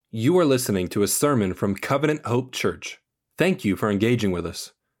You are listening to a sermon from Covenant Hope Church. Thank you for engaging with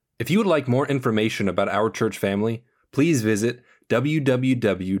us. If you would like more information about our church family, please visit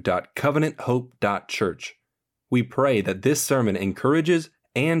www.covenanthope.church. We pray that this sermon encourages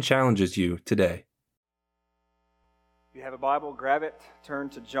and challenges you today. If you have a Bible, grab it, turn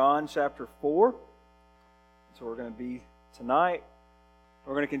to John chapter 4. That's where we're going to be tonight.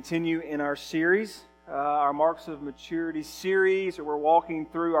 We're going to continue in our series, our Marks of Maturity series, where we're walking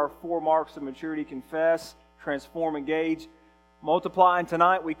through our 4 marks of maturity: confess, transform, engage, multiply. And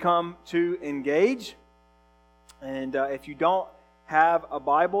tonight we come to engage. And if you don't have a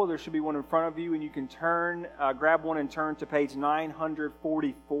Bible, there should be one in front of you, and you can grab one and turn to page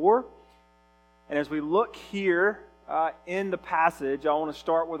 944. And as we look here in the passage, I want to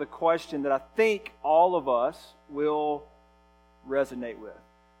start with a question that I think all of us will resonate with.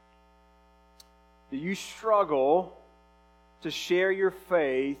 Do you struggle to share your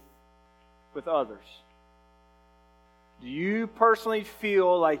faith with others? Do you personally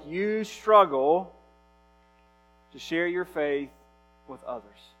feel like you struggle to share your faith with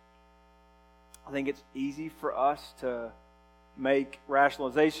others? I think it's easy for us to make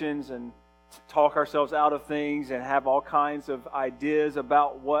rationalizations and talk ourselves out of things and have all kinds of ideas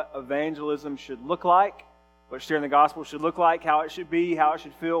about what evangelism should look like, what sharing the gospel should look like, how it should be, how it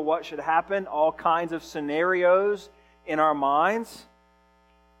should feel, what should happen, all kinds of scenarios in our minds.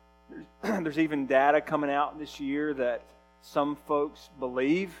 There's even data coming out this year that some folks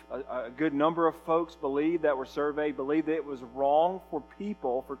believe, a good number of folks believe that were surveyed, believe that it was wrong for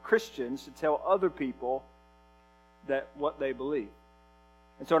people, for Christians, to tell other people that what they believe.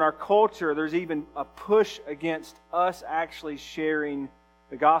 And so in our culture, there's even a push against us actually sharing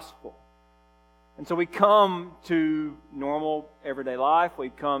the gospel. And so we come to normal everyday life, we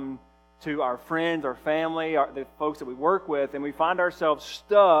come to our friends, our family, the folks that we work with, and we find ourselves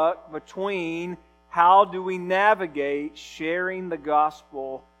stuck between how do we navigate sharing the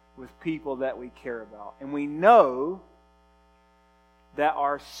gospel with people that we care about and we know that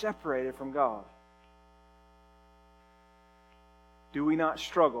are separated from God. Do we not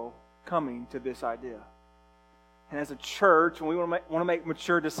struggle coming to this idea? And as a church, when we want to make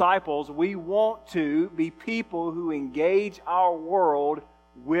mature disciples, we want to be people who engage our world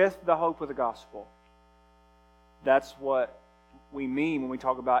with the hope of the gospel. That's what we mean when we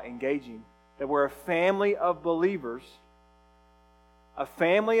talk about engaging. That we're a family of believers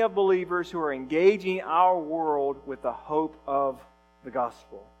who are engaging our world with the hope of the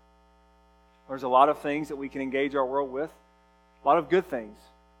gospel. There's a lot of things that we can engage our world with, a lot of good things.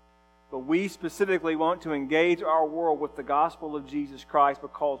 But we specifically want to engage our world with the gospel of Jesus Christ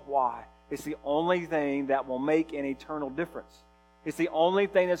because why? It's the only thing that will make an eternal difference. It's the only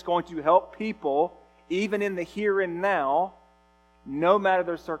thing that's going to help people, even in the here and now, no matter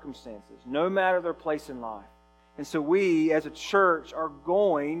their circumstances, no matter their place in life. And so we, as a church, are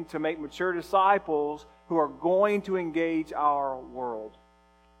going to make mature disciples who are going to engage our world.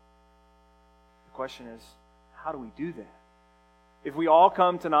 The question is, how do we do that? If we all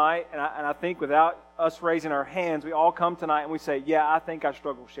come tonight, and I think without us raising our hands, we all come tonight and we say, yeah, I think I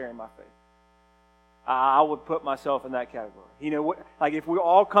struggle sharing my faith. I would put myself in that category. You know, like if we're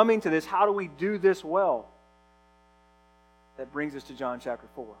all coming to this, how do we do this well? That brings us to John chapter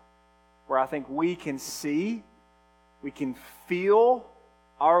 4, where I think we can see, we can feel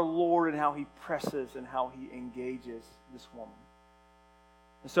our Lord and how He presses and how He engages this woman.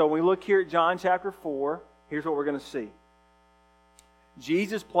 And so when we look here at John chapter 4, here's what we're going to see.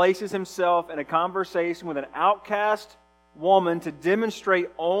 Jesus places Himself in a conversation with an outcast woman to demonstrate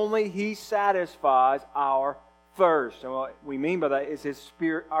only He satisfies our thirst. And what we mean by that is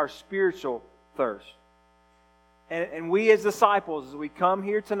our spiritual thirst. And we as disciples, as we come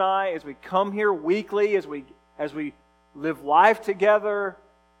here tonight, as we come here weekly, as we live life together,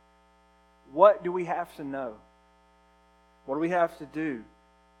 what do we have to know? What do we have to do?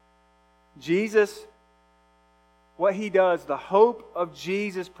 Jesus, what He does, the hope of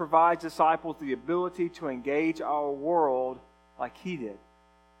Jesus provides disciples the ability to engage our world like He did.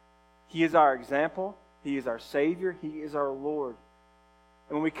 He is our example. He is our Savior. He is our Lord.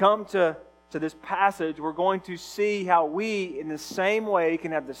 And when we come to this passage, we're going to see how we, in the same way,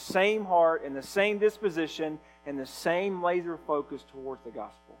 can have the same heart and the same disposition and the same laser focus towards the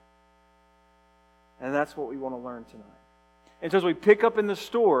gospel. And that's what we want to learn tonight. And so as we pick up in the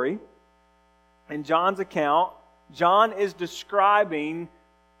story, in John's account, John is describing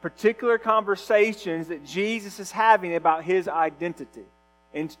particular conversations that Jesus is having about His identity.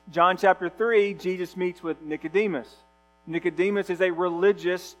 In John chapter 3, Jesus meets with Nicodemus. Nicodemus is a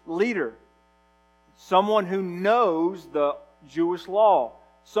religious leader, someone who knows the Jewish law,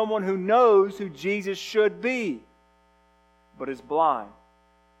 someone who knows who Jesus should be, but is blind,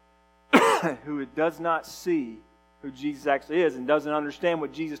 who does not see who Jesus actually is and doesn't understand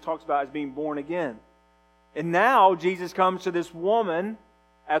what Jesus talks about as being born again. And now Jesus comes to this woman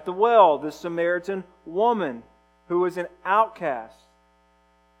at the well, this Samaritan woman who is an outcast,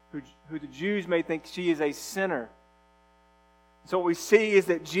 who the Jews may think she is a sinner. So what we see is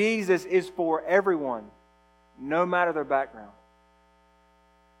that Jesus is for everyone, no matter their background.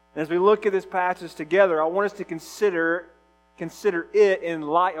 And as we look at this passage together, I want us to consider it in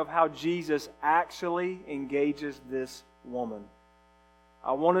light of how Jesus actually engages this woman.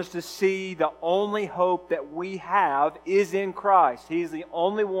 I want us to see the only hope that we have is in Christ. He is the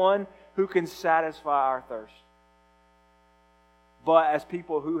only one who can satisfy our thirst. But as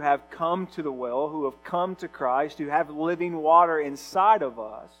people who have come to the well, who have come to Christ, who have living water inside of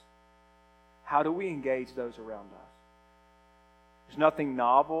us, how do we engage those around us? There's nothing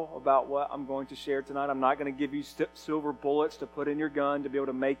novel about what I'm going to share tonight. I'm not going to give you silver bullets to put in your gun to be able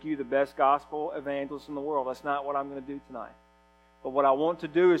to make you the best gospel evangelist in the world. That's not what I'm going to do tonight. But what I want to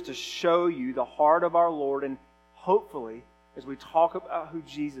do is to show you the heart of our Lord, and hopefully, as we talk about who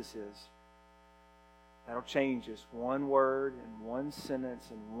Jesus is, that'll change us one word and one sentence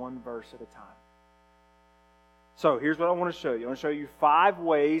and one verse at a time. So here's what I want to show you. I want to show you 5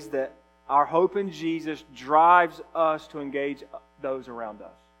 ways that our hope in Jesus drives us to engage those around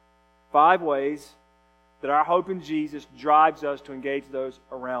us. 5 ways that our hope in Jesus drives us to engage those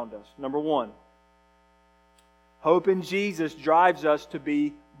around us. Number 1, hope in Jesus drives us to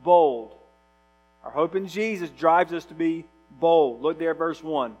be bold. Our hope in Jesus drives us to be bold. Look there at verse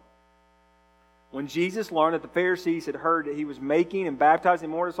 1. When Jesus learned that the Pharisees had heard that He was making and baptizing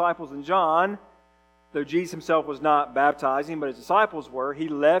more disciples than John, though Jesus Himself was not baptizing, but His disciples were, He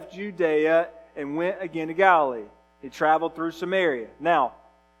left Judea and went again to Galilee. He traveled through Samaria. Now,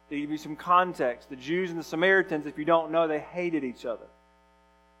 to give you some context, the Jews and the Samaritans, if you don't know, they hated each other.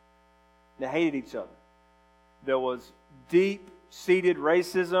 They hated each other. There was deep-seated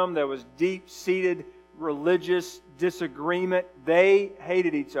racism. There was deep-seated religious disagreement. They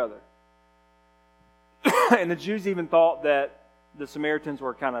hated each other. And the Jews even thought that the Samaritans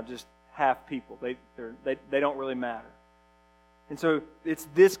were kind of just half people. They don't really matter. And so it's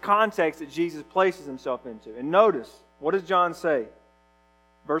this context that Jesus places Himself into. And notice, what does John say?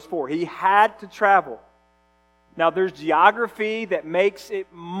 Verse 4, He had to travel. Now there's geography that makes it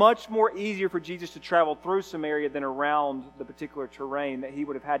much more easier for Jesus to travel through Samaria than around the particular terrain that He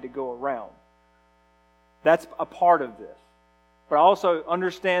would have had to go around. That's a part of this. But also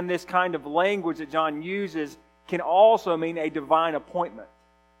understand this kind of language that John uses can also mean a divine appointment.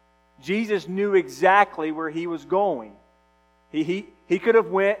 Jesus knew exactly where He was going. He could have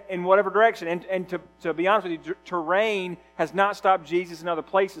went in whatever direction. And to be honest with you, terrain has not stopped Jesus in other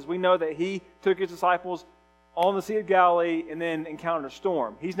places. We know that He took His disciples on the Sea of Galilee and then encountered a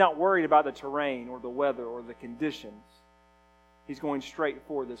storm. He's not worried about the terrain or the weather or the conditions. He's going straight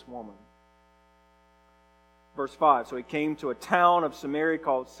for this woman. Verse 5, so He came to a town of Samaria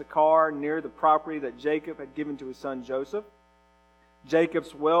called Sychar, near the property that Jacob had given to his son Joseph.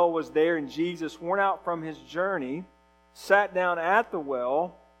 Jacob's well was there, and Jesus, worn out from His journey, sat down at the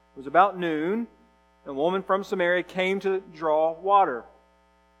well. It was about noon. A woman from Samaria came to draw water.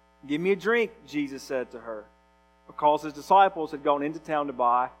 Give me a drink, Jesus said to her, because His disciples had gone into town to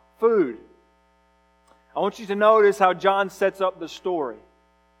buy food. I want you to notice how John sets up the story.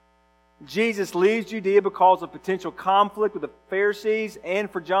 Jesus leaves Judea because of potential conflict with the Pharisees and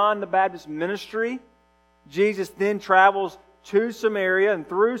for John the Baptist's ministry. Jesus then travels to Samaria and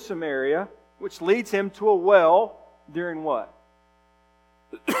through Samaria, which leads Him to a well during what?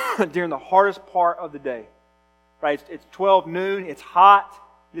 During the hardest part of the day. Right? It's 12 noon. It's hot.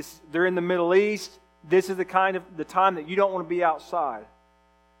 They're in the Middle East. This is the time that you don't want to be outside.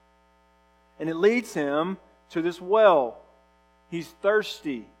 And it leads Him to this well. He's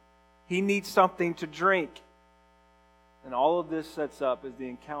thirsty. He needs something to drink. And all of this sets up as the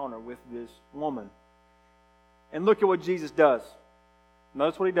encounter with this woman. And look at what Jesus does.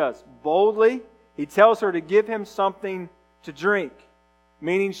 Notice what He does. Boldly, He tells her to give Him something to drink.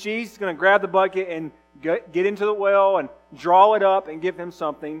 Meaning she's going to grab the bucket and get into the well and draw it up and give Him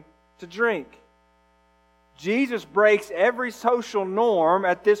something to drink. Jesus breaks every social norm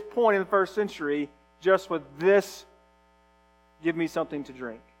at this point in the first century just with this, give me something to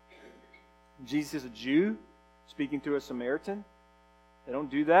drink. Jesus is a Jew speaking to a Samaritan. They don't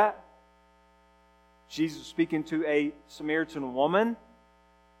do that. Jesus is speaking to a Samaritan woman.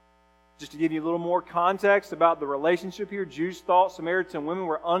 Just to give you a little more context about the relationship here, Jews thought Samaritan women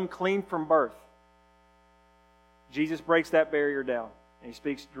were unclean from birth. Jesus breaks that barrier down. And he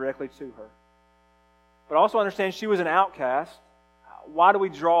speaks directly to her. But also understand she was an outcast. Why do we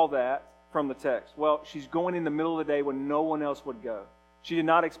draw that from the text? Well, she's going in the middle of the day when no one else would go. She did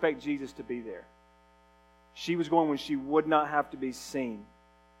not expect Jesus to be there. She was going when she would not have to be seen,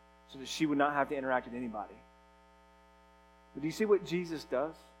 so that she would not have to interact with anybody. But do you see what Jesus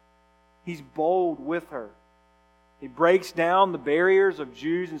does? He's bold with her. He breaks down the barriers of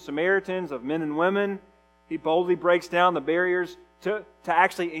Jews and Samaritans, of men and women. He boldly breaks down the barriers to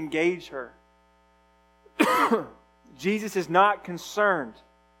actually engage her. Jesus is not concerned.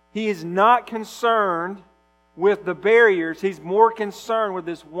 He is not concerned with the barriers. He's more concerned with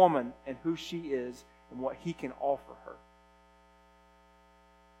this woman and who she is and what He can offer her.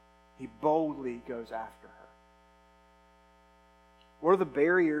 He boldly goes after her. What are the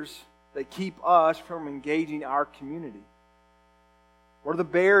barriers that keep us from engaging our community? What are the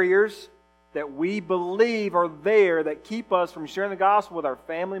barriers that we believe are there that keep us from sharing the gospel with our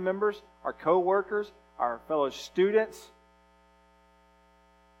family members, our co-workers, our fellow students?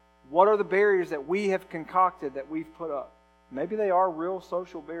 What are the barriers that we have concocted that we've put up? Maybe they are real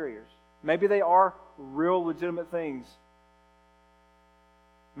social barriers. Maybe they are real legitimate things.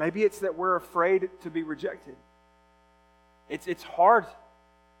 Maybe it's that we're afraid to be rejected. It's hard.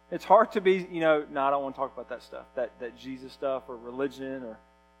 It's hard to be, no, I don't want to talk about that stuff, that Jesus stuff or religion, or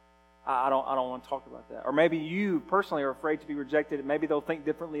I don't want to talk about that. Or maybe you personally are afraid to be rejected, and maybe they'll think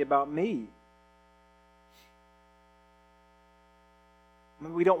differently about me.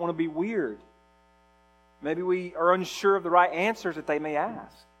 Maybe we don't want to be weird. Maybe we are unsure of the right answers that they may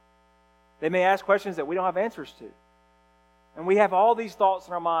ask. They may ask questions that we don't have answers to. And we have all these thoughts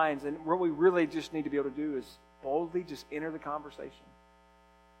in our minds, and what we really just need to be able to do is boldly just enter the conversation.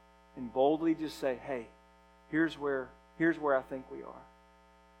 And boldly just say, hey, here's where I think we are.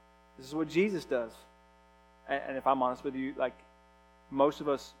 This is what Jesus does. And if I'm honest with you, like most of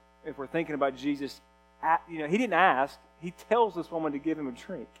us, if we're thinking about Jesus, He didn't ask. He tells this woman to give him a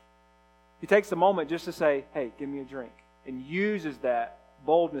drink. He takes a moment just to say, hey, give me a drink. And uses that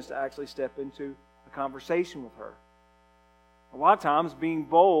boldness to actually step into a conversation with her. A lot of times, being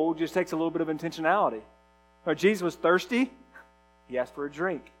bold just takes a little bit of intentionality. When Jesus was thirsty, He asked for a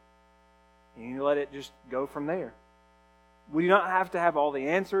drink. And you let it just go from there. We do not have to have all the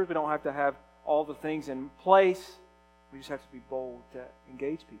answers. We don't have to have all the things in place. We just have to be bold to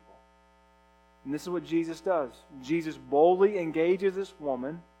engage people. And this is what Jesus does. Jesus boldly engages this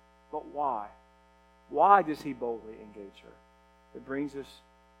woman, but why? Why does He boldly engage her? It brings us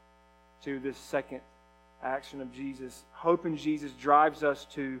to this second action of Jesus. Hope in Jesus drives us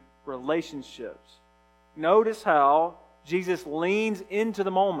to relationships. Notice how Jesus leans into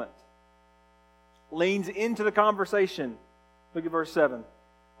the moment. Leans into the conversation. Look at verse 7.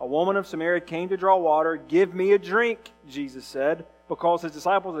 A woman of Samaria came to draw water. Give me a drink, Jesus said, because His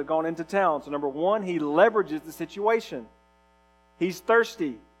disciples had gone into town. So number one, He leverages the situation. He's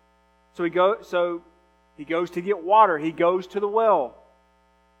thirsty. So he goes to get water. He goes to the well.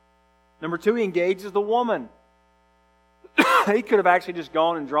 Number two, He engages the woman. He could have actually just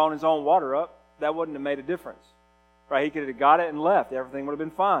gone and drawn his own water up. That wouldn't have made a difference. Right? He could have got it and left. Everything would have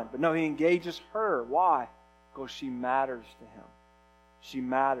been fine. But no, He engages her. Why? Because she matters to Him. She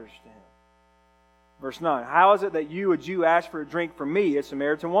matters to Him. Verse 9. How is it that you, a Jew, ask for a drink from me, a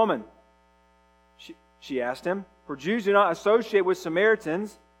Samaritan woman? She asked Him. For Jews do not associate with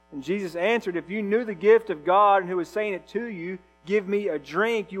Samaritans. And Jesus answered, if you knew the gift of God and who was saying it to you, give me a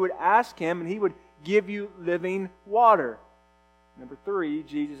drink, you would ask Him and He would give you living water. Number 3,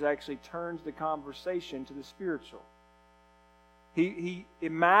 Jesus actually turns the conversation to the spiritual.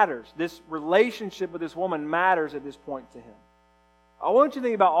 It matters. This relationship with this woman matters at this point to Him. I want you to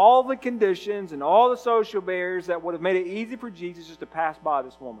think about all the conditions and all the social barriers that would have made it easy for Jesus just to pass by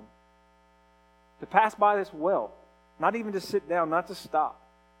this woman. To pass by this well. Not even to sit down, not to stop.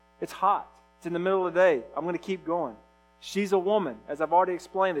 It's hot. It's in the middle of the day. I'm going to keep going. She's a woman, as I've already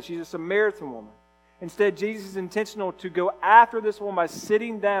explained that she's a Samaritan woman. Instead, Jesus is intentional to go after this woman by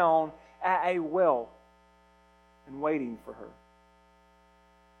sitting down at a well and waiting for her.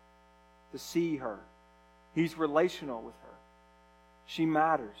 To see her. He's relational with her. She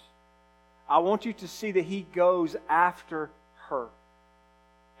matters. I want you to see that He goes after her.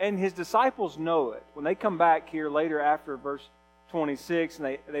 And His disciples know it. When they come back here later after verse 26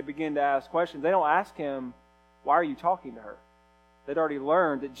 and they begin to ask questions, they don't ask Him, why are you talking to her? They'd already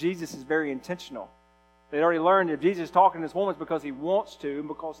learned that Jesus is very intentional. They'd already learned that Jesus is talking to this woman because He wants to and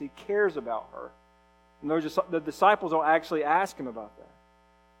because He cares about her. And the disciples don't actually ask Him about that.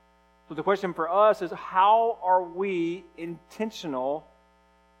 So the question for us is, how are we intentional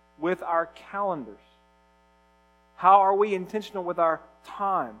with our calendars? How are we intentional with our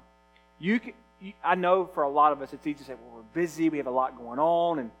time. I know for a lot of us it's easy to say, well, we're busy, we have a lot going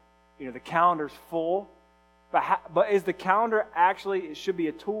on, and the calendar's full. But is the calendar actually, it should be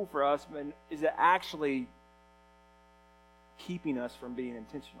a tool for us, but is it actually keeping us from being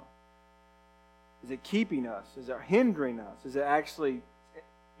intentional? Is it keeping us? Is it hindering us? Is it actually,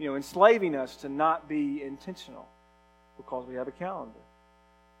 enslaving us to not be intentional because we have a calendar?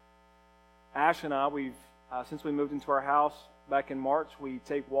 Ash and I, since we moved into our house back in March, we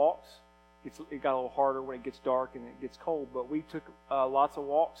take walks. It got a little harder when it gets dark and it gets cold, but we took lots of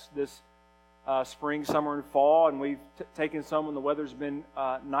walks this spring, summer, and fall, and we've taken some when the weather's been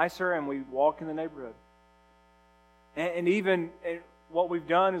nicer, and we walk in the neighborhood. And what we've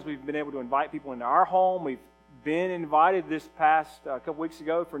done is we've been able to invite people into our home. We've been invited this past couple weeks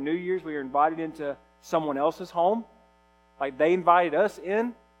ago for New Year's. We were invited into someone else's home. Like they invited us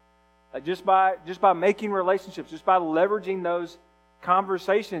in. Just by making relationships, just by leveraging those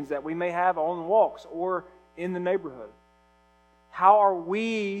conversations that we may have on walks or in the neighborhood. How are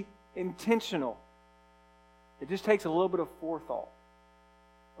we intentional? It just takes a little bit of forethought,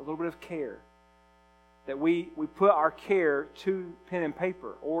 a little bit of care. That we put our care to pen and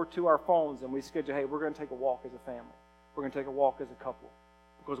paper or to our phones, and we schedule, hey, we're going to take a walk as a family. We're going to take a walk as a couple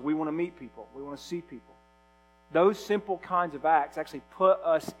because we want to meet people. We want to see people. Those simple kinds of acts actually put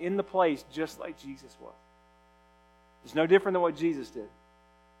us in the place just like Jesus was. It's no different than what Jesus did.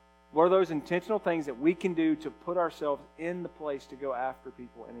 What are those intentional things that we can do to put ourselves in the place to go after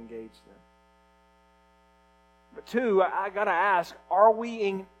people and engage them? But two, I got to ask, are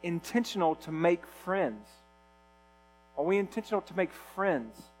we intentional to make friends? Are we intentional to make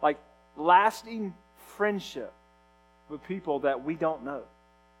friends? Like lasting friendship with people that we don't know?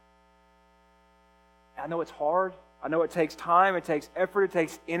 I know it's hard. I know it takes time. It takes effort. It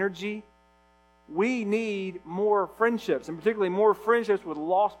takes energy. We need more friendships, and particularly more friendships with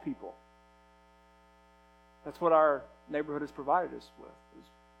lost people. That's what our neighborhood has provided us with.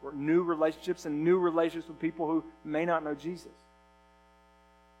 New relationships and new relationships with people who may not know Jesus.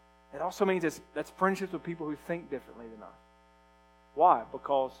 It also means that's friendships with people who think differently than us. Why?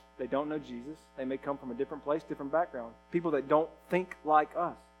 Because they don't know Jesus. They may come from a different place, different background. People that don't think like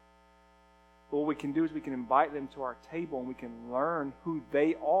us. But what we can do is we can invite them to our table and we can learn who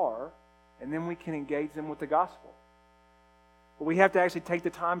they are, and then we can engage them with the gospel. But we have to actually take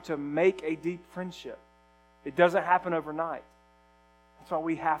the time to make a deep friendship. It doesn't happen overnight. That's why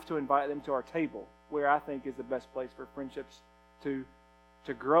we have to invite them to our table, where I think is the best place for friendships to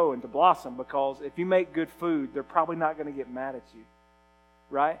grow and to blossom. Because if you make good food, they're probably not going to get mad at you,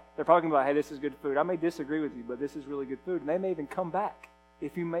 right? They're probably going to be like, hey, this is good food. I may disagree with you, but this is really good food. And they may even come back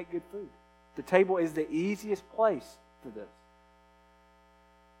if you make good food. The table is the easiest place for this.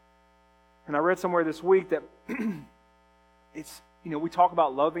 And I read somewhere this week that it's, we talk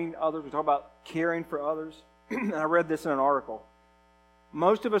about loving others, we talk about caring for others. And I read this in an article.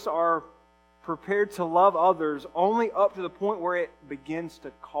 Most of us are prepared to love others only up to the point where it begins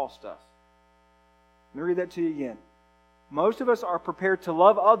to cost us. Let me read that to you again. Most of us are prepared to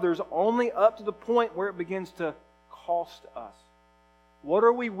love others only up to the point where it begins to cost us. What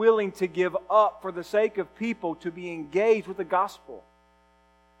are we willing to give up for the sake of people to be engaged with the gospel?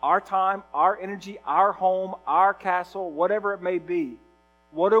 Our time, our energy, our home, our castle, whatever it may be.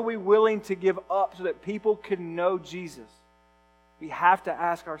 What are we willing to give up so that people can know Jesus? We have to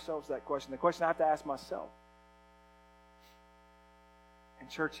ask ourselves that question. The question I have to ask myself. And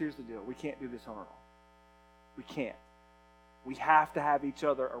church, here's the deal. We can't do this on our own. We can't. We have to have each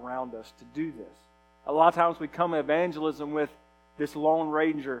other around us to do this. A lot of times we come to evangelism with this Lone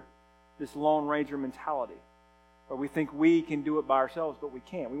Ranger mentality. Or we think we can do it by ourselves, but we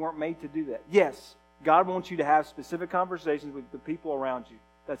can't. We weren't made to do that. Yes, God wants you to have specific conversations with the people around you.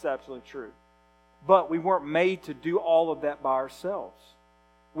 That's absolutely true. But we weren't made to do all of that by ourselves.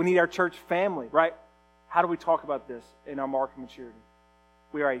 We need our church family, right? How do we talk about this in our mark of maturity?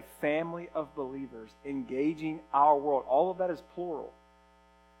 We are a family of believers engaging our world. All of that is plural.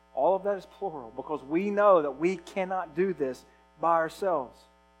 All of that is plural because we know that we cannot do this by ourselves.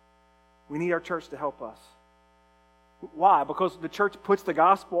 We need our church to help us. Why? Because the church puts the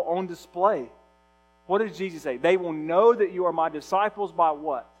gospel on display. What does Jesus say? They will know that you are my disciples by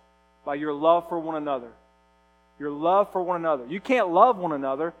what? By your love for one another. Your love for one another. You can't love one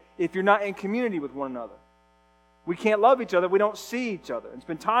another if you're not in community with one another. We can't love each other if we don't see each other and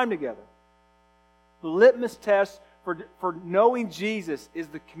spend time together. The litmus test for knowing Jesus is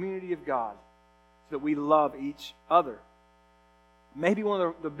the community of God, so that we love each other. Maybe one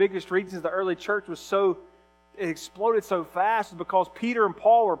of the biggest reasons the early church it exploded so fast is because Peter and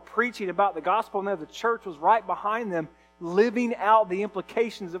Paul were preaching about the gospel, and the church was right behind them. living out the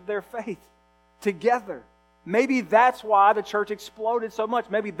implications of their faith together. Maybe that's why the church exploded so much.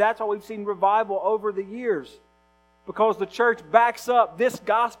 Maybe that's why we've seen revival over the years. Because the church backs up, this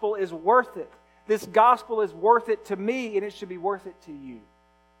gospel is worth it. This gospel is worth it to me, and it should be worth it to you.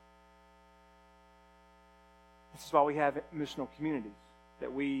 This is why we have missional communities,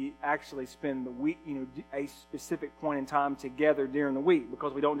 that we actually spend the week, a specific point in time together during the week,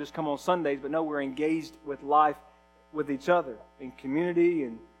 because we don't just come on Sundays, but no, we're engaged with life with each other in community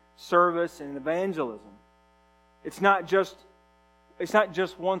and service and evangelism. It's not just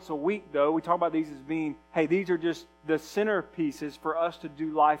once a week, though. We talk about these as being, hey, these are just the centerpieces for us to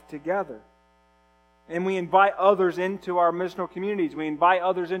do life together. And we invite others into our missional communities. We invite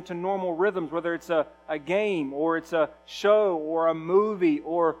others into normal rhythms, whether it's a game or it's a show or a movie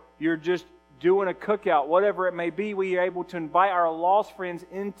or you're just doing a cookout, whatever it may be. We are able to invite our lost friends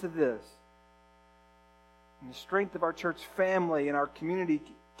into this. And the strength of our church family and our community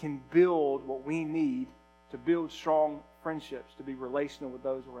can build what we need to build strong friendships, to be relational with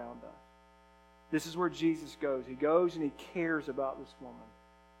those around us. This is where Jesus goes. He goes and He cares about this woman.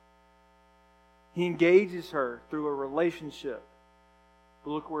 He engages her through a relationship.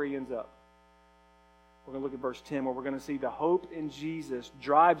 But look where He ends up. We're going to look at verse 10, where we're going to see the hope in Jesus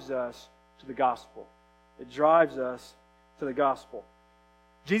drives us to the gospel. It drives us to the gospel.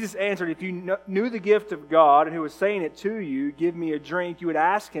 Jesus answered, if you knew the gift of God and who was saying it to you, give me a drink, you would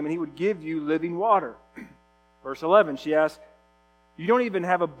ask Him and He would give you living water. Verse 11, she asked, you don't even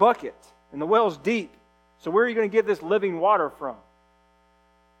have a bucket and the well's deep. So where are you going to get this living water from?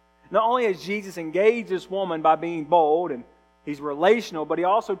 Not only has Jesus engaged this woman by being bold and He's relational, but He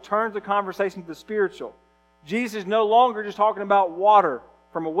also turns the conversation to the spiritual. Jesus is no longer just talking about water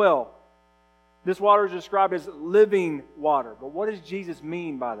from a well. This water is described as living water. But what does Jesus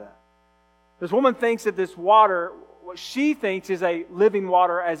mean by that? This woman thinks that this water, what she thinks is a living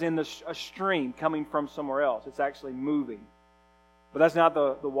water as in a stream coming from somewhere else. It's actually moving. But that's not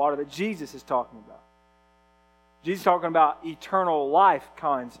the water that Jesus is talking about. Jesus is talking about eternal life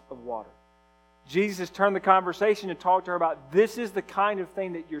kinds of water. Jesus has turned the conversation to talk to her about this is the kind of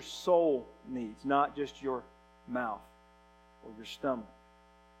thing that your soul needs, not just your mouth or your stomach.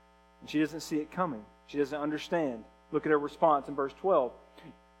 And she doesn't see it coming. She doesn't understand. Look at her response in verse 12.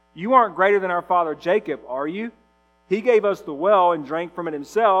 You aren't greater than our father Jacob, are you? He gave us the well and drank from it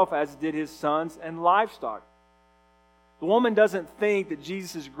himself, as did his sons and livestock. The woman doesn't think that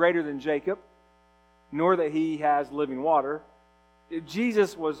Jesus is greater than Jacob, nor that He has living water. If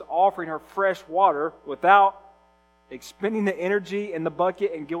Jesus was offering her fresh water without expending the energy in the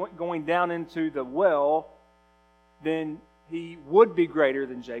bucket and going down into the well, then He would be greater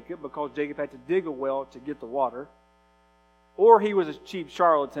than Jacob, because Jacob had to dig a well to get the water. Or He was a cheap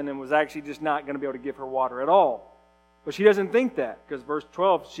charlatan and was actually just not going to be able to give her water at all. But she doesn't think that, because verse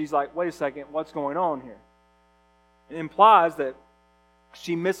 12, she's like, wait a second, what's going on here? It implies that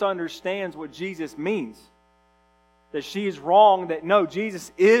she misunderstands what Jesus means. That she is wrong, that no,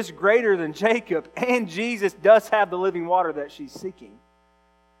 Jesus is greater than Jacob, and Jesus does have the living water that she's seeking.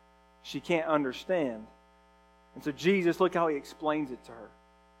 She can't understand. And so Jesus, look how He explains it to her.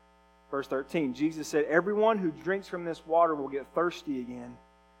 Verse 13, Jesus said, everyone who drinks from this water will get thirsty again,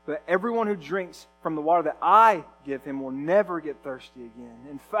 but everyone who drinks from the water that I give him will never get thirsty again.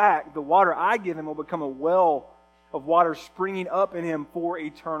 In fact, the water I give him will become a well of water springing up in him for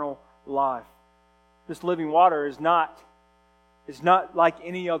eternal life. This living water is not like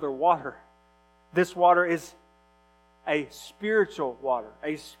any other water. This water is a spiritual water,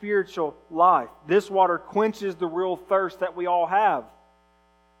 a spiritual life. This water quenches the real thirst that we all have.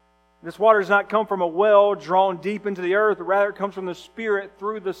 This water does not come from a well drawn deep into the earth, but rather it comes from the Spirit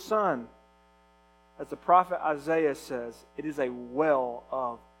through the Son. As the prophet Isaiah says, it is a well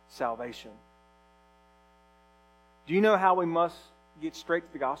of salvation. Do you know how we must get straight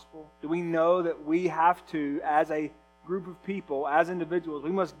to the gospel? Do we know that we have to, as a group of people, as individuals, we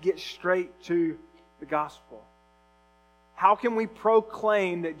must get straight to the gospel? How can we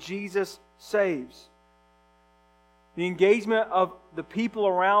proclaim that Jesus saves? The engagement of the people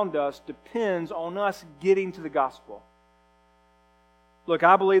around us depends on us getting to the gospel. Look,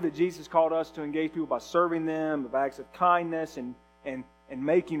 I believe that Jesus called us to engage people by serving them, with acts of kindness and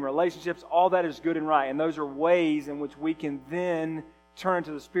making relationships. All that is good and right. And those are ways in which we can then turn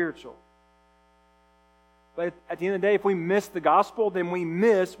to the spiritual. But at the end of the day, if we miss the gospel, then we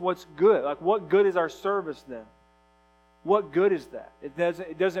miss what's good. Like, what good is our service then? What good is that?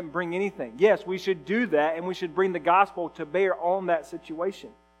 It doesn't bring anything. Yes, we should do that, and we should bring the gospel to bear on that situation.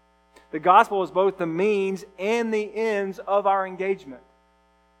 The gospel is both the means and the ends of our engagement.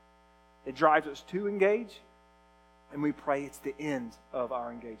 It drives us to engage, And we pray it's the end of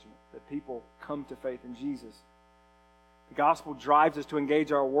our engagement, that people come to faith in Jesus. The gospel drives us to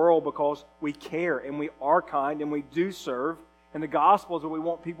engage our world because we care and we are kind and we do serve. And the gospel is where we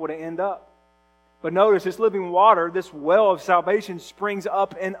want people to end up. But notice, this living water, this well of salvation springs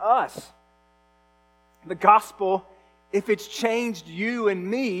up in us. The gospel, if it's changed you and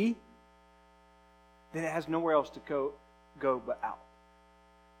me, then it has nowhere else to go but out.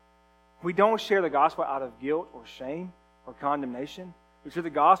 We don't share the gospel out of guilt or shame or condemnation. We share the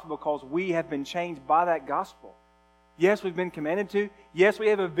gospel because we have been changed by that gospel. Yes, we've been commanded to. Yes, we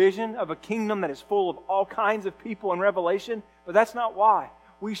have a vision of a kingdom that is full of all kinds of people in Revelation, but that's not why.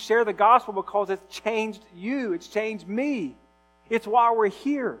 We share the gospel because it's changed you. It's changed me. It's why we're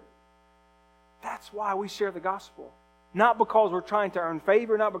here. That's why we share the gospel. Not because we're trying to earn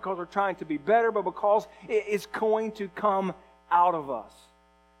favor, not because we're trying to be better, but because it is going to come out of us.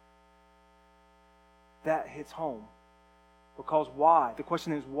 That hits home. Because why? The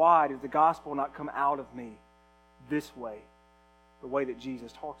question is, why does the gospel not come out of me this way, the way that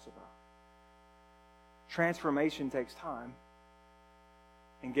Jesus talks about? Transformation takes time.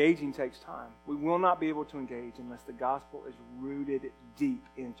 Engaging takes time. We will not be able to engage unless the gospel is rooted deep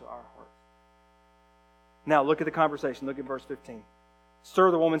into our hearts. Now, look at the conversation. Look at verse 15.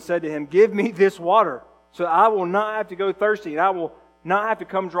 Sir, the woman said to him, give me this water, so I will not have to go thirsty, and I will not have to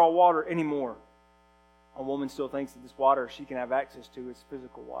come draw water anymore. A woman still thinks that this water she can have access to is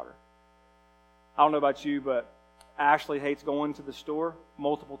physical water. I don't know about you, but Ashley hates going to the store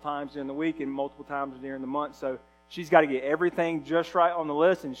multiple times during the week and multiple times during the month, so she's got to get everything just right on the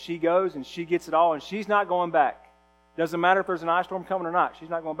list, and she goes and she gets it all, and she's not going back. Doesn't matter if there's an ice storm coming or not. She's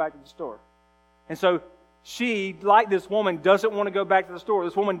not going back to the store. And so she, like this woman, doesn't want to go back to the store.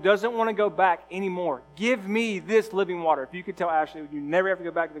 This woman doesn't want to go back anymore. Give me this living water. If you could tell Ashley you never have to go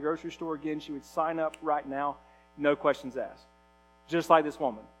back to the grocery store again, she would sign up right now, no questions asked. Just like this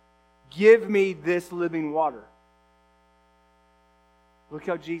woman. Give me this living water. Look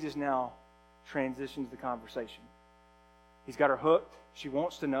how Jesus now transitions the conversation. He's got her hooked. She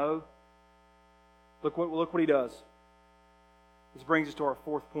wants to know. Look what he does. This brings us to our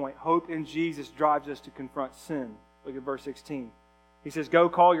fourth point. Hope in Jesus drives us to confront sin. Look at verse 16. He says, go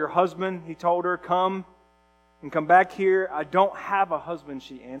call your husband. He told her, come and come back here. I don't have a husband,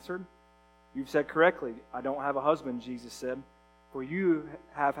 she answered. You've said correctly. I don't have a husband, Jesus said. For you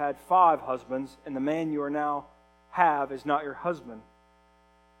have had 5 husbands, and the man you are now have is not your husband.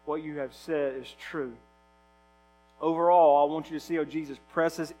 What you have said is true. Overall, I want you to see how Jesus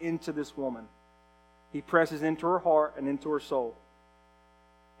presses into this woman. He presses into her heart and into her soul.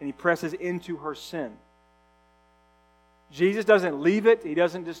 And he presses into her sin. Jesus doesn't leave it. He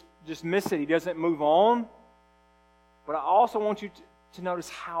doesn't just dismiss it. He doesn't move on. But I also want you to notice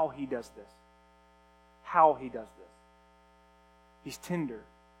how he does this. How he does this. He's tender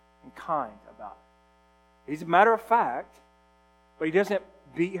and kind about it. He's a matter of fact, but he doesn't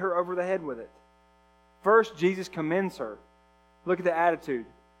beat her over the head with it. First, Jesus commends her. Look at the attitude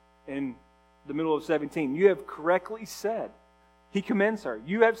in the middle of 17. You have correctly said. He commends her.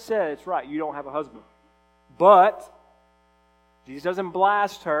 You have said it's right. You don't have a husband. But Jesus doesn't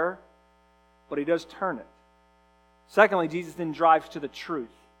blast her, but he does turn it. Secondly, Jesus then drives to the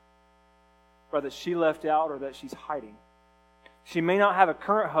truth, whether she left out or that she's hiding. She may not have a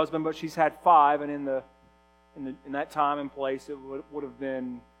current husband, but she's had 5, and in that time and place, it would have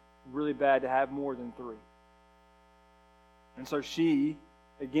been really bad to have more than 3. And so she,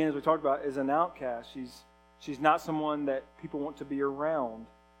 again, as we talked about, is an outcast. She's not someone that people want to be around.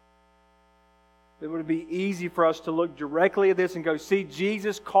 It would be easy for us to look directly at this and go, see,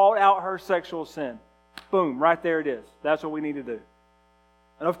 Jesus called out her sexual sin. Boom, right there it is. That's what we need to do.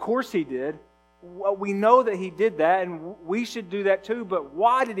 And of course he did. Well, we know that he did that, and we should do that too, but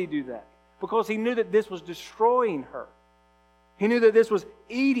why did he do that? Because he knew that this was destroying her. He knew that this was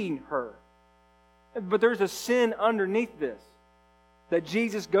eating her. But there's a sin underneath this that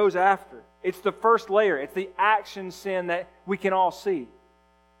Jesus goes after. It's the first layer. It's the action sin that we can all see.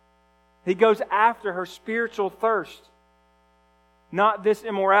 He goes after her spiritual thirst. Not this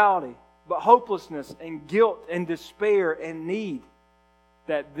immorality, but hopelessness and guilt and despair and need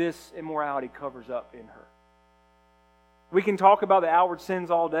that this immorality covers up in her. We can talk about the outward sins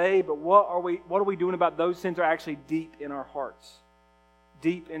all day, but what are we doing about those sins that are actually deep in our hearts?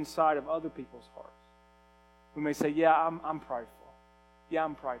 Deep inside of other people's hearts. We may say, yeah, I'm prideful. Yeah,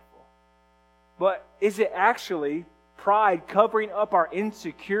 I'm prideful. But is it actually pride covering up our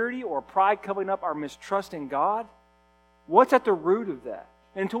insecurity or pride covering up our mistrust in God? What's at the root of that?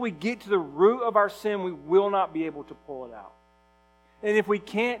 And until we get to the root of our sin, we will not be able to pull it out. And if we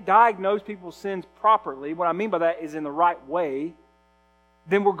can't diagnose people's sins properly, what I mean by that is in the right way,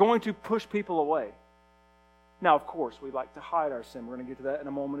 then we're going to push people away. Now, of course, we like to hide our sin. We're going to get to that in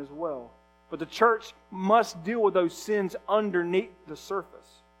a moment as well. But the church must deal with those sins underneath the surface.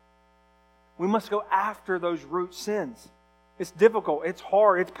 We must go after those root sins. It's difficult, it's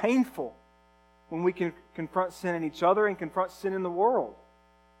hard, it's painful when we can confront sin in each other and confront sin in the world.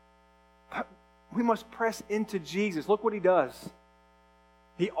 But we must press into Jesus. Look what He does.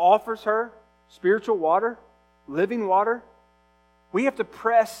 He offers her spiritual water, living water. We have to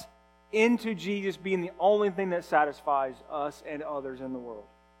press into Jesus being the only thing that satisfies us and others in the world.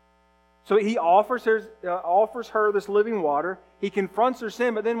 So He offers her this living water. He confronts her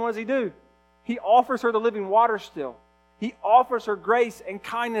sin, but then what does He do? He offers her the living water still. He offers her grace and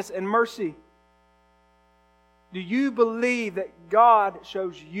kindness and mercy. Do you believe that God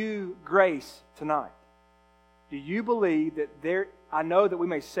shows you grace tonight? Do you believe that I know that we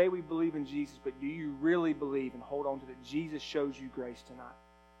may say we believe in Jesus, but do you really believe and hold on to that Jesus shows you grace tonight?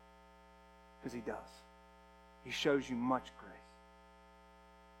 Because He does. He shows you much grace.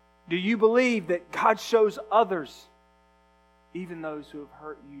 Do you believe that God shows others, even those who have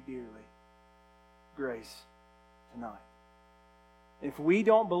hurt you dearly, grace tonight? If we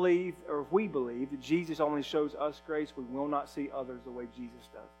don't believe, or if we believe that Jesus only shows us grace, we will not see others the way Jesus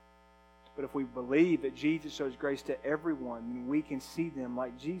does. But if we believe that Jesus shows grace to everyone, then we can see them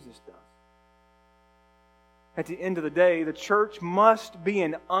like Jesus does. At the end of the day, the church must be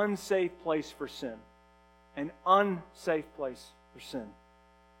an unsafe place for sin. An unsafe place for sin.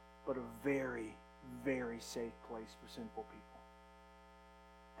 But a very, very safe place for sinful people.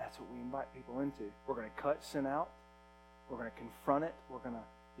 That's what we invite people into. We're going to cut sin out. We're going to confront it. We're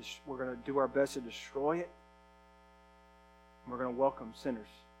going to do our best to destroy it. And we're going to welcome sinners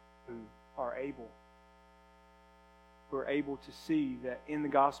who are able to see that in the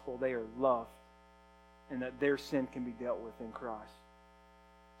gospel they are loved and that their sin can be dealt with in Christ.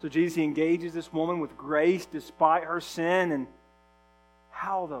 So Jesus, He engages this woman with grace despite her sin. And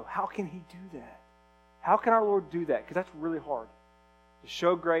how, though? How can He do that? How can our Lord do that? Because that's really hard. To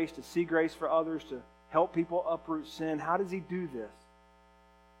show grace, to see grace for others, to help people uproot sin. How does He do this?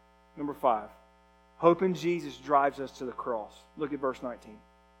 Number 5. Hope in Jesus drives us to the cross. Look at verse 19.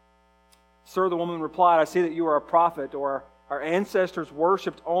 Sir, the woman replied, I see that you are a prophet, or our ancestors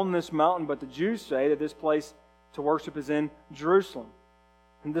worshipped on this mountain, but the Jews say that this place to worship is in Jerusalem.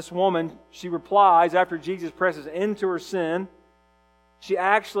 And this woman, she replies, after Jesus presses into her sin, she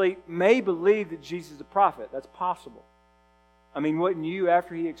actually may believe that Jesus is a prophet. That's possible. I mean, wouldn't you,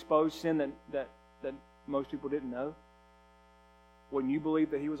 after He exposed sin that most people didn't know, wouldn't you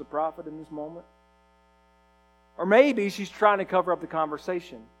believe that He was a prophet in this moment? Or maybe she's trying to cover up the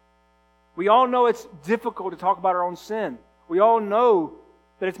conversation. We all know it's difficult to talk about our own sin. We all know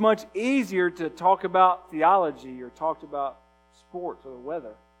that it's much easier to talk about theology or talk about sports or the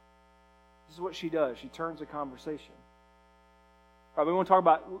weather. This is what she does. She turns the conversation. All right,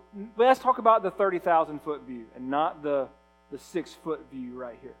 let's talk about the 30,000-foot view and not the 6-foot view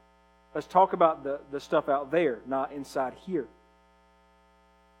right here. Let's talk about the stuff out there, not inside here.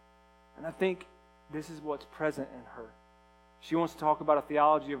 And I think this is what's present in her. She wants to talk about a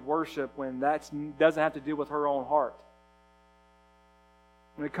theology of worship when that doesn't have to do with her own heart.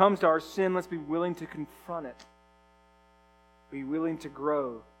 When it comes to our sin, let's be willing to confront it. Be willing to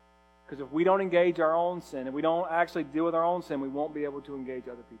grow. Because if we don't engage our own sin, if we don't actually deal with our own sin, we won't be able to engage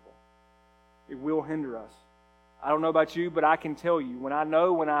other people. It will hinder us. I don't know about you, but I can tell you, when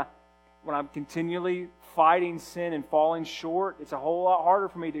I'm continually fighting sin and falling short, it's a whole lot harder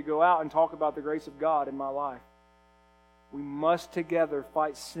for me to go out and talk about the grace of God in my life. We must together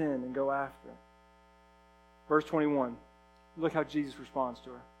fight sin and go after it. Verse 21. Look how Jesus responds to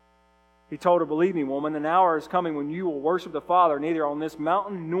her. He told her, believe me, woman, an hour is coming when you will worship the Father, neither on this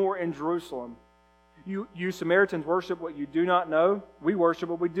mountain nor in Jerusalem. You Samaritans worship what you do not know. We worship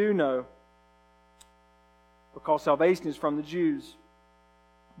what we do know, because salvation is from the Jews.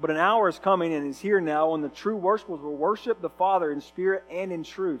 But an hour is coming and is here now when the true worshipers will worship the Father in spirit and in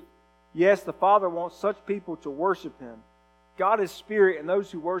truth. Yes, the Father wants such people to worship Him. God is spirit, and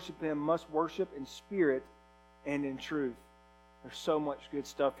those who worship Him must worship in spirit and in truth. There's so much good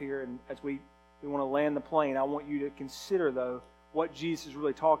stuff here, and as we want to land the plane, I want you to consider, though, what Jesus is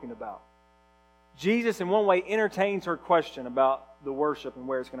really talking about. Jesus, in one way, entertains her question about the worship and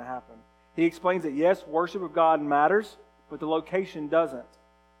where it's going to happen. He explains that, yes, worship of God matters, but the location doesn't.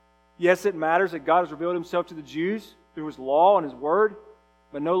 Yes, it matters that God has revealed Himself to the Jews through His law and His word,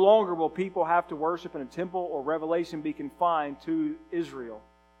 but no longer will people have to worship in a temple or revelation be confined to Israel.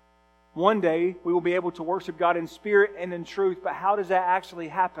 One day we will be able to worship God in spirit and in truth, but how does that actually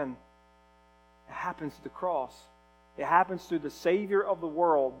happen? It happens through the cross. It happens through the Savior of the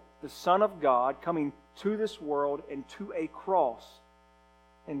world, the Son of God, coming to this world and to a cross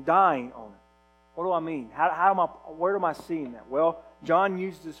and dying on it. What do I mean? Where am I seeing that? Well, John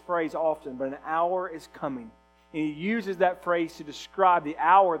uses this phrase often, but an hour is coming. And he uses that phrase to describe the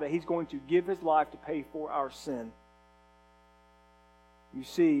hour that He's going to give His life to pay for our sin. You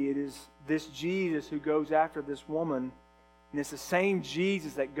see, it is this Jesus who goes after this woman, and it's the same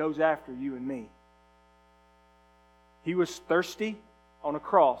Jesus that goes after you and me. He was thirsty on a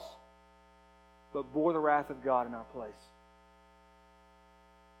cross, but bore the wrath of God in our place.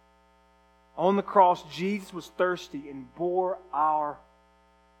 On the cross, Jesus was thirsty and bore our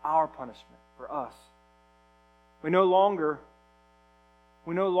punishment for us. We no longer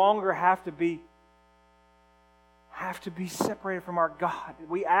have to be separated from our God.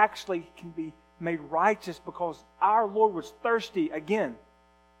 We actually can be made righteous because our Lord was thirsty again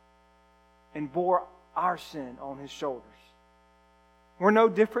and bore our sin on His shoulders. We're no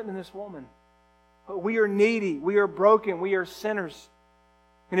different than this woman. We are needy. We are broken. We are sinners.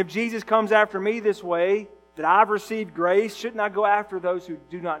 And if Jesus comes after me this way, that I've received grace, shouldn't I go after those who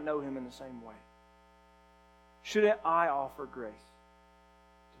do not know Him in the same way? Shouldn't I offer grace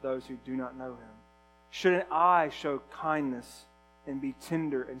to those who do not know Him? Shouldn't I show kindness and be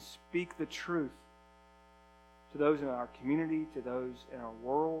tender and speak the truth to those in our community, to those in our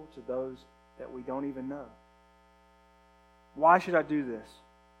world, to those that we don't even know? Why should I do this?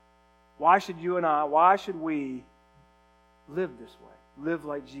 Why should we live this way? Live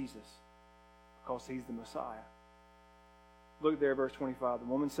like Jesus, because He's the Messiah. Look there, verse 25. The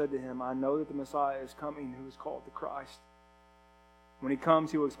woman said to Him, I know that the Messiah is coming, who is called the Christ. When He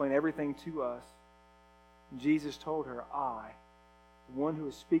comes, He will explain everything to us. And Jesus told her, I, the one who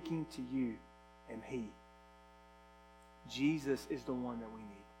is speaking to you, am He. Jesus is the one that we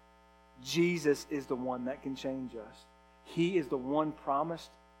need. Jesus is the one that can change us. He is the one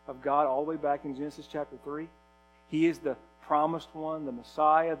promised of God all the way back in Genesis chapter 3. He is the promised one, the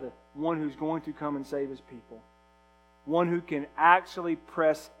Messiah, the one who's going to come and save His people. One who can actually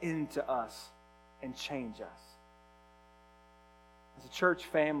press into us and change us. As a church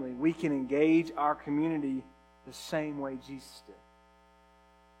family, we can engage our community the same way Jesus did.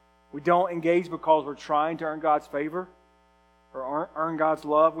 We don't engage because we're trying to earn God's favor or earn God's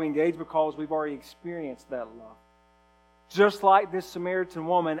love. We engage because we've already experienced that love. Just like this Samaritan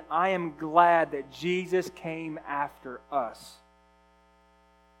woman, I am glad that Jesus came after us.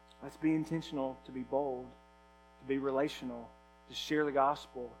 Let's be intentional to be bold, to be relational, to share the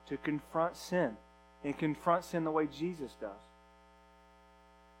gospel, to confront sin, and confront sin the way Jesus does.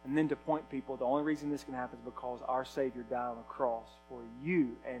 And then to point people, the only reason this can happen is because our Savior died on the cross for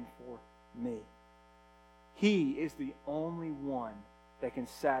you and for me. He is the only one that can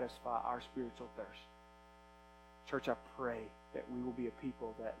satisfy our spiritual thirst. Church, I pray that we will be a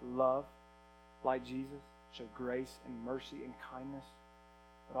people that love like Jesus, show grace and mercy and kindness,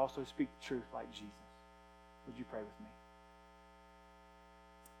 but also speak the truth like Jesus. Would you pray with me?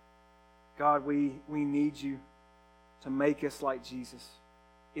 God, we need you to make us like Jesus.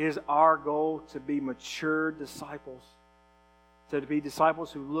 It is our goal to be mature disciples, to be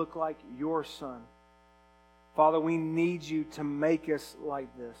disciples who look like your Son. Father, we need you to make us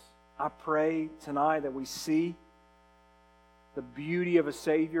like this. I pray tonight that we see the beauty of a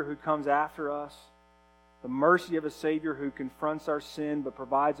Savior who comes after us, the mercy of a Savior who confronts our sin but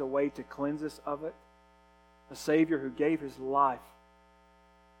provides a way to cleanse us of it, a Savior who gave His life,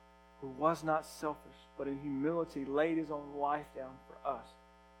 who was not selfish, but in humility laid His own life down for us.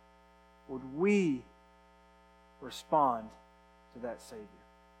 Would we respond to that Savior?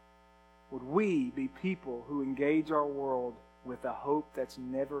 Would we be people who engage our world with a hope that's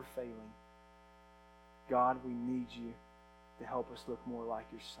never failing? God, we need you to help us look more like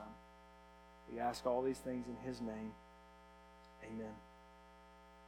your Son. We ask all these things in His name.